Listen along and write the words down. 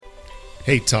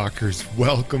Hey talkers,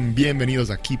 welcome, bienvenidos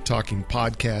a Keep Talking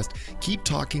Podcast. Keep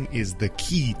Talking is the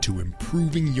key to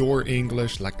improving your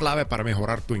English, la clave para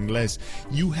mejorar tu inglés.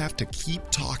 You have to keep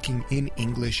talking in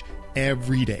English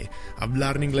every day.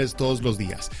 Hablar en inglés todos los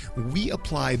días. We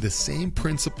apply the same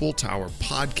principle to our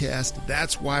podcast.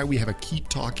 That's why we have a Keep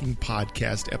Talking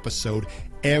Podcast episode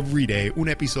every day. Un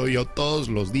episodio todos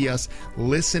los días.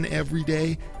 Listen every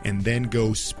day and then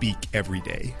go speak every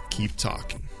day. Keep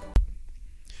talking.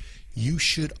 You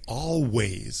should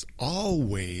always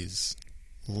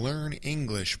learn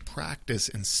English, practice,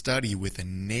 and study with a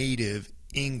native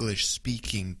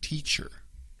English-speaking teacher,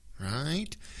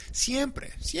 right?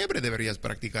 Siempre deberías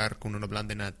practicar con un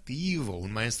hablante nativo,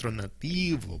 un maestro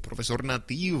nativo, profesor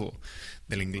nativo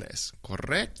del inglés,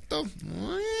 ¿correcto?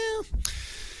 Well,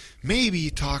 maybe,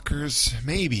 talkers,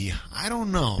 maybe. I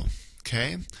don't know,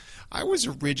 okay? I was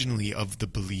originally of the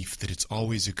belief that it's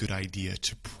always a good idea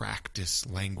to practice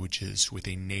languages with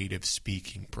a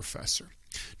native-speaking professor.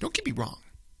 Don't get me wrong.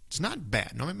 It's not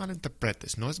bad. No me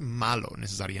malinterpretes. No es malo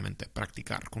necesariamente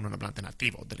practicar con un hablante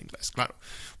nativo del inglés. Claro,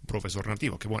 un profesor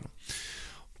nativo, qué bueno.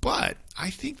 But I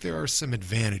think there are some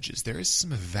advantages. There is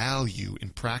some value in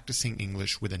practicing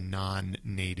English with a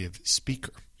non-native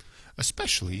speaker,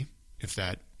 especially if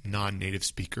that non-native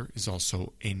speaker is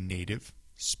also a native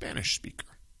Spanish speaker.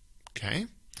 Okay?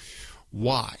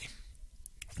 Why?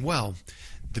 Well,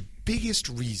 the biggest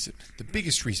reason,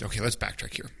 okay, let's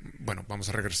backtrack here. Bueno, vamos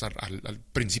a regresar al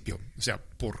principio. O sea,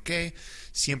 ¿por qué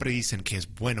siempre dicen que es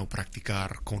bueno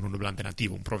practicar con un hablante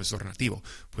nativo, un profesor nativo?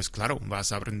 Pues claro,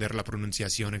 vas a aprender la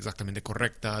pronunciación exactamente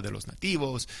correcta de los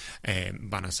nativos,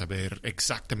 van a saber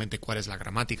exactamente cuál es la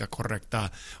gramática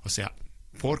correcta, o sea,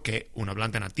 porque un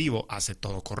hablante nativo hace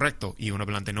todo correcto y un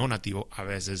hablante no nativo a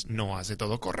veces no hace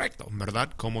todo correcto,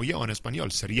 ¿verdad? Como yo en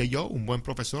español. ¿Sería yo un buen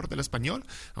profesor del español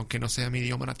aunque no sea mi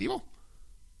idioma nativo?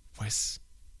 Pues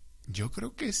yo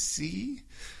creo que sí.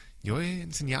 Yo he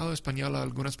enseñado español a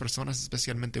algunas personas,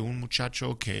 especialmente un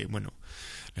muchacho que, bueno,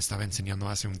 le estaba enseñando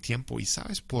hace un tiempo. ¿Y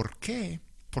sabes por qué?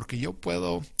 Porque yo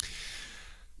puedo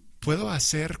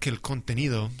hacer que el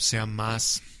contenido sea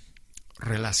más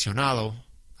relacionado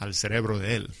al cerebro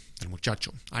de él, del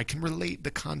muchacho. I can relate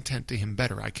the content to him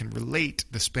better. I can relate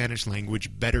the Spanish language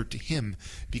better to him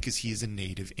because he is a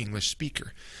native English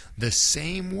speaker. The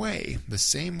same way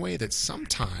that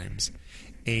sometimes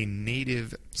a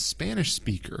native Spanish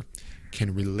speaker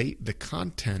can relate the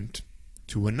content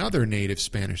to another native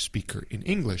Spanish speaker in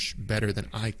English better than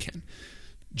I can.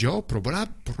 Yo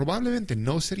probablemente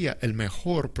no sería el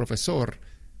mejor profesor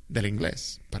del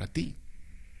inglés para ti.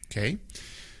 ¿Ok?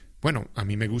 Bueno, a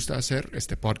mí me gusta hacer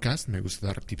este podcast, me gusta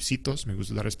dar tipsitos, me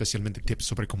gusta dar especialmente tips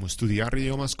sobre cómo estudiar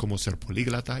idiomas, cómo ser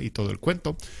políglota y todo el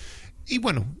cuento. Y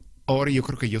bueno, ahora yo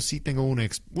creo que yo sí tengo una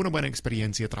buena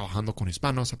experiencia trabajando con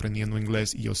hispanos, aprendiendo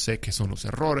inglés, y yo sé qué son los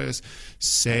errores,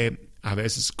 sé a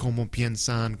veces cómo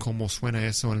piensan, cómo suena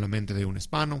eso en la mente de un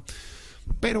hispano,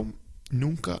 pero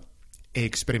nunca he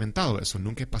experimentado eso,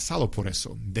 nunca he pasado por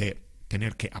eso de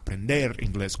tener que aprender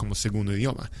inglés como segundo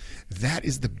idioma. That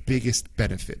is the biggest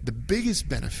benefit. The biggest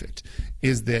benefit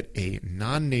is that a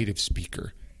non-native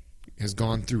speaker has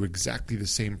gone through exactly the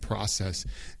same process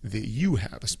that you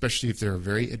have, especially if they're a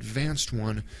very advanced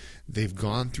one. They've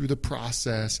gone through the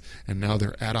process and now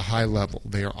they're at a high level.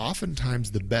 They are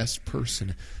oftentimes the best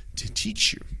person to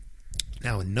teach you.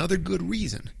 Now, another good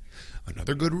reason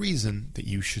that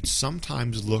you should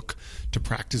sometimes look to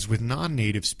practice with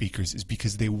non-native speakers is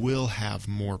because they will have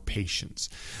more patience.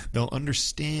 They'll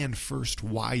understand first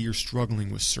why you're struggling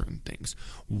with certain things.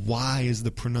 Why is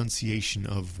the pronunciation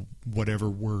of whatever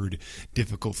word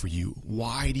difficult for you?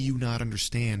 Why do you not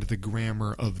understand the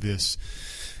grammar of this,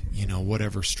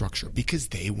 whatever structure? Because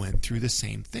they went through the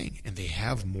same thing and they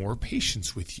have more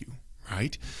patience with you,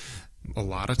 right? A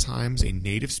lot of times a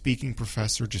native speaking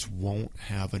professor just won't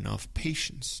have enough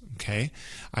patience, okay?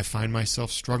 I find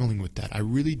myself struggling with that. I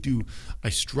really do.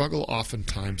 I struggle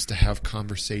oftentimes to have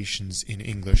conversations in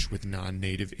English with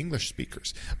non-native English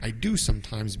speakers. I do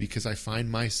sometimes because I find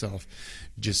myself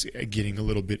just getting a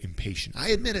little bit impatient. I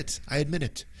admit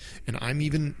it. And I'm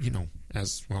even,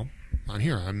 as well, on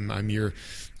here. I'm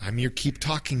your keep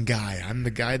talking guy. I'm the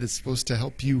guy that's supposed to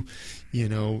help you,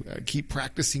 keep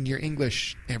practicing your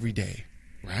English every day,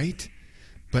 right?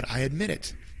 But I admit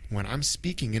it. When I'm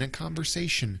speaking in a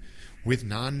conversation with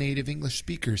non-native English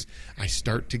speakers, I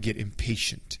start to get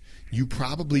impatient. You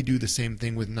probably do the same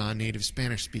thing with non-native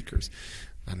Spanish speakers.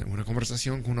 Una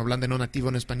conversación con un hablante no nativo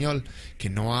en español que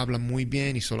no habla muy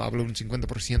bien y solo habla un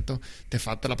 50%, te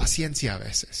falta la paciencia a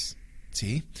veces.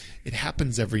 See, it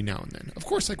happens every now and then. Of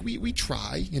course, like we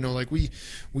try, like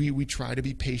we try to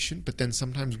be patient, but then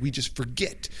sometimes we just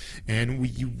forget and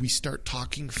we start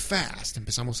talking fast.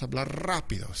 Empezamos a hablar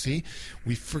rápido, see?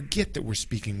 We forget that we're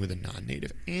speaking with a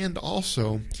non-native. And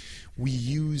also, we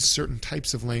use certain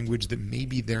types of language that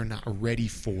maybe they're not ready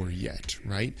for yet,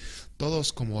 right?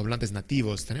 Todos como hablantes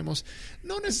nativos tenemos,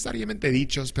 no necesariamente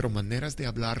dichos, pero maneras de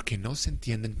hablar que no se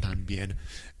entienden tan bien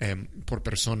por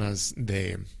personas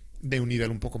de un nivel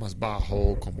un poco más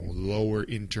bajo, como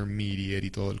lower intermediate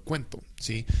y todo el cuento,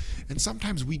 ¿sí? And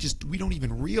sometimes we don't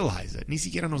even realize it. Ni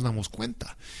siquiera nos damos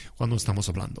cuenta cuando estamos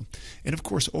hablando. And of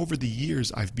course, over the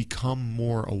years, I've become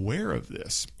more aware of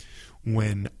this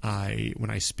when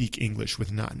I speak English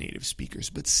with non-native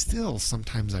speakers. But still,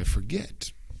 sometimes I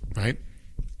forget, right?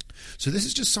 So this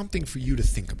is just something for you to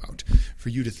think about. For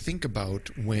you to think about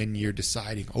when you're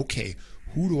deciding, okay,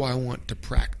 who do I want to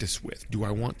practice with? Do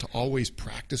I want to always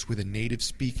practice with a native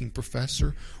speaking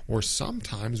professor? Or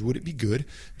sometimes would it be good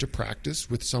to practice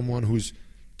with someone who's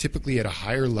typically at a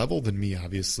higher level than me,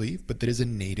 obviously, but that is a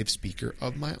native speaker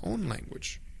of my own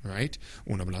language, right?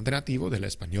 Un hablante nativo del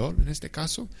español, en este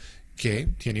caso, que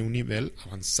tiene un nivel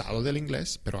avanzado del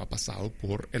inglés, pero ha pasado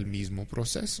por el mismo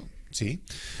proceso. See?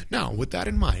 Now, with that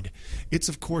in mind, it's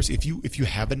of course, if you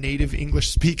have a native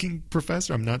English-speaking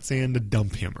professor, I'm not saying to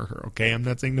dump him or her, okay? I'm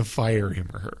not saying to fire him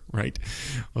or her, right?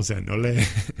 O sea,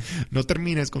 no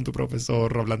termines con tu profesor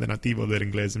hablante nativo del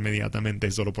inglés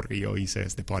inmediatamente solo porque yo hice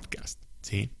este podcast,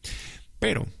 ¿sí?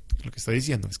 Pero lo que estoy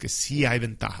diciendo es que sí hay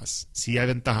ventajas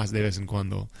de vez en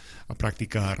cuando a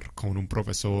practicar con un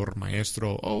profesor,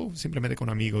 maestro o simplemente con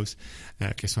amigos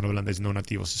que son hablantes no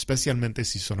nativos, especialmente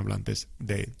si son hablantes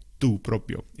de tu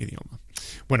propio idioma.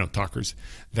 Bueno, talkers,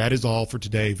 that is all for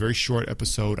today. Very short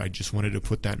episode. I just wanted to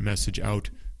put that message out.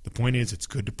 The point is, it's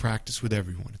good to practice with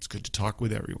everyone. It's good to talk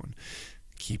with everyone.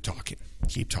 Keep talking.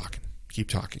 Keep talking. Keep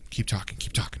talking. Keep talking.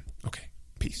 Keep talking. Okay.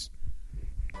 Peace.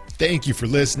 Thank you for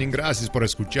listening. Gracias por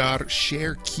escuchar.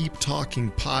 Share Keep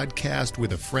Talking podcast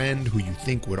with a friend who you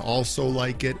think would also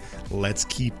like it. Let's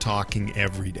keep talking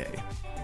every day.